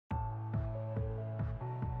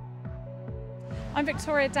I'm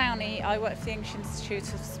Victoria Downey. I work for the English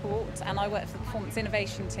Institute of Sport and I work for the Performance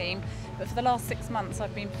Innovation team. But for the last 6 months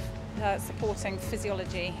I've been supporting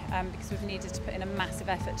physiology because we've needed to put in a massive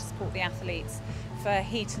effort to support the athletes for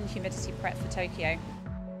heat and humidity prep for Tokyo.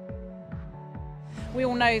 We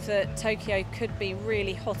all know that Tokyo could be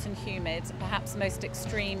really hot and humid, perhaps the most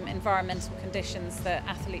extreme environmental conditions that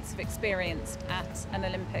athletes have experienced at an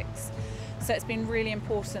Olympics. So it's been really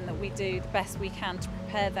important that we do the best we can to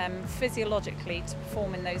prepare them physiologically to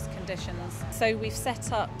perform in those conditions. So we've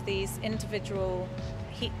set up these individual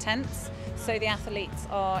heat tents, so the athletes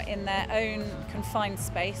are in their own confined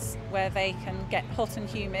space where they can get hot and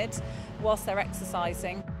humid whilst they're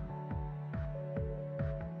exercising.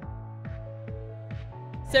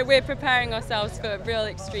 So we're preparing ourselves for real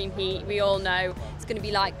extreme heat. We all know it's going to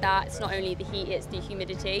be like that. It's not only the heat, it's the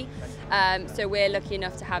humidity. So we're lucky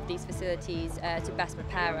enough to have these facilities to best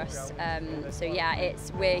prepare us. So yeah,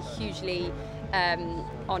 we're hugely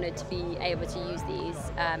honoured to be able to use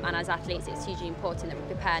these, and as athletes it's hugely important that we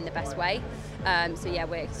prepare in the best way. So yeah,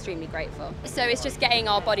 we're extremely grateful. So it's just getting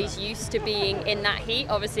our bodies used to being in that heat.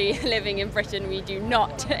 Obviously living in Britain we do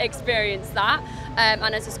not experience that,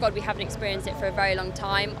 and as a squad we haven't experienced it for a very long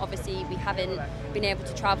time. Obviously we haven't been able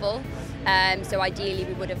to travel, so ideally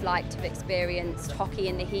we would have liked to have experienced hockey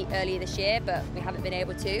in the heat earlier this year, but we haven't been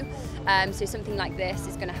able to. So something like this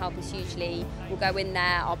is going to help us hugely. We'll go in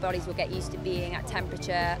there, our bodies will get used to being at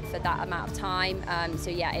temperature for that amount of time.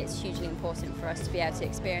 So yeah, it's hugely important for us to be able to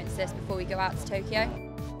experience this before we go out to Tokyo.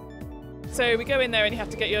 So we go in there and you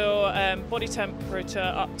have to get your body temperature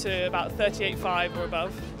up to about 38.5 or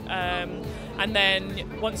above. And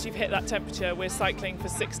then once you've hit that temperature, we're cycling for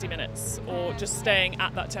 60 minutes or just staying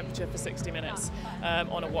at that temperature for 60 minutes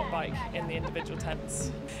on a watt bike in the individual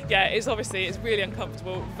tents. Yeah, it's really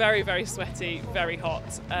uncomfortable, very, very sweaty, very hot.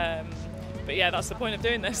 But yeah, that's the point of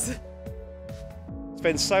doing this.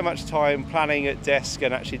 Spend so much time planning at desk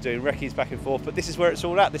and actually doing recce's back and forth, but this is where it's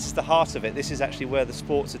all at. This is the heart of it. This is actually where the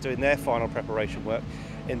sports are doing their final preparation work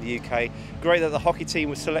in the UK. Great that the hockey team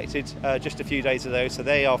was selected just a few days ago, so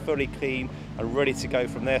they are fully clean and ready to go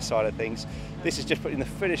from their side of things. This is just putting the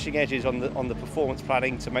finishing edges on the performance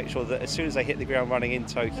planning to make sure that as soon as they hit the ground running in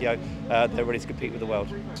Tokyo, they're ready to compete with the world.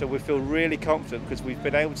 So we feel really confident because we've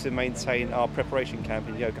been able to maintain our preparation camp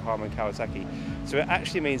in Yokohama and Kawasaki. So it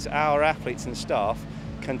actually means our athletes and staff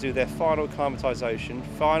can do their final acclimatisation,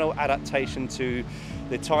 final adaptation to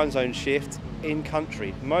the time zone shift in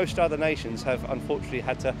country. Most other nations have unfortunately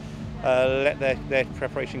had to let their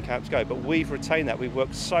preparation camps go, but we've retained that. We've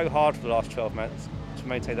worked so hard for the last 12 months to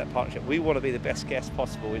maintain that partnership. We want to be the best guest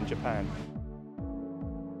possible in Japan.